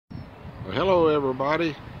Well, hello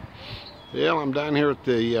everybody. Well, I'm down here at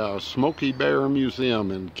the Smokey Bear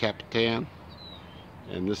Museum in Capitan,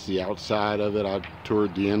 and this is the outside of it. I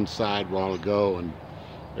toured the inside a while ago, and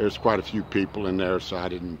there's quite a few people in there, so I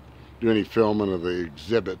didn't do any filming of the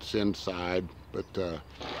exhibits inside. But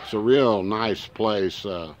it's a real nice place.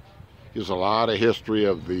 There's a lot of history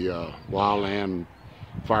of the wildland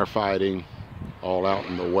firefighting all out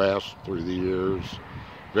in the west through the years.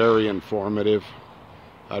 Very informative.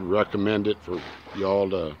 I'd recommend it for y'all,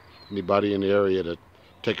 to anybody in the area, to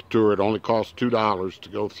take a tour. It only costs $2 to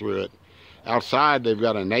go through it. Outside they've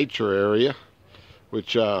got a nature area,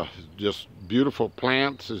 which just beautiful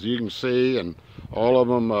plants, as you can see, and all of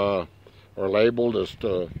them are labeled as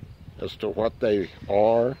to what they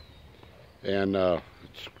are, and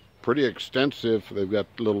it's pretty extensive. They've got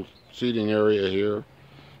a little seating area here.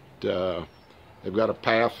 They've got a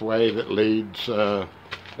pathway that leads,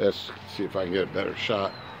 let's see if I can get a better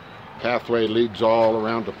shot. Pathway leads all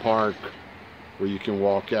around the park, where you can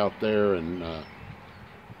walk out there and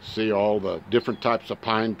see all the different types of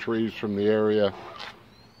pine trees from the area,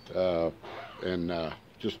 and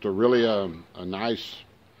just really a nice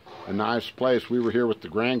place. We were here with the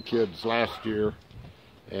grandkids last year,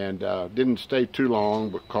 and didn't stay too long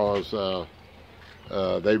because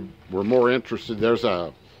they were more interested. There's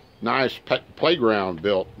a nice playground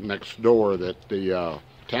built next door that the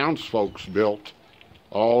townsfolk built,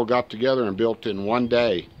 all got together and built in one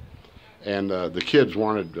day, and the kids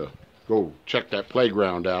wanted to go check that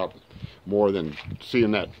playground out more than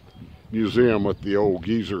seeing that museum with the old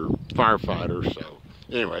geezer firefighter. So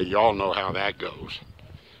anyway, y'all know how that goes.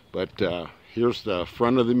 But here's the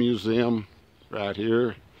front of the museum right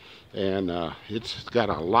here, and it's got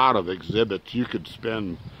a lot of exhibits. You could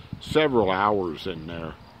spend several hours in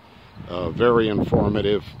there. Very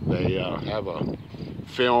informative. They have a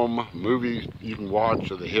movie you can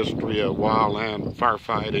watch of the history of wildland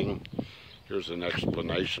firefighting. Here's an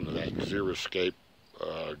explanation of that xeriscape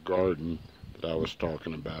garden that I was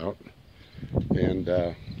talking about.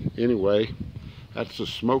 And anyway, that's the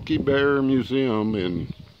Smokey Bear Museum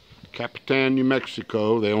in Capitan, New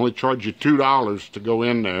Mexico. They only charge you $2 to go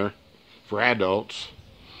in there for adults.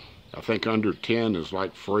 I think under 10 is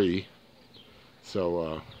like free.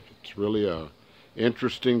 So it's really a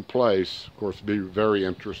interesting place. Of course, it'd be very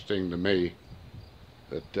interesting to me.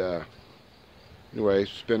 But anyway,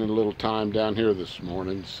 spending a little time down here this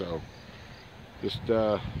morning, so just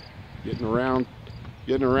getting around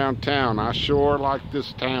town. I sure like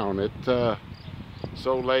this town. It's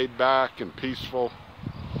so laid back and peaceful.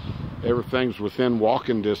 Everything's within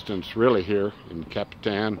walking distance, really, here in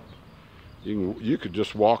Capitan. You could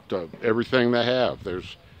just walk to everything they have.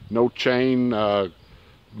 There's no chain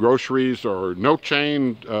groceries or no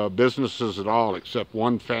chain businesses at all, except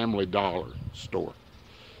one Family Dollar store.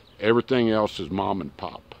 Everything else is mom and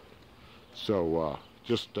pop. So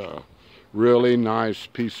just a really nice,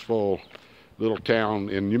 peaceful little town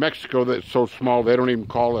in New Mexico that's so small they don't even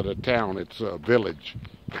call it a town. It's a village.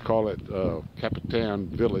 They call it Capitan,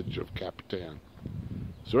 Village of Capitan.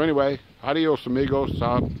 So anyway, adios amigos.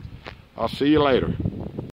 I'll see you later.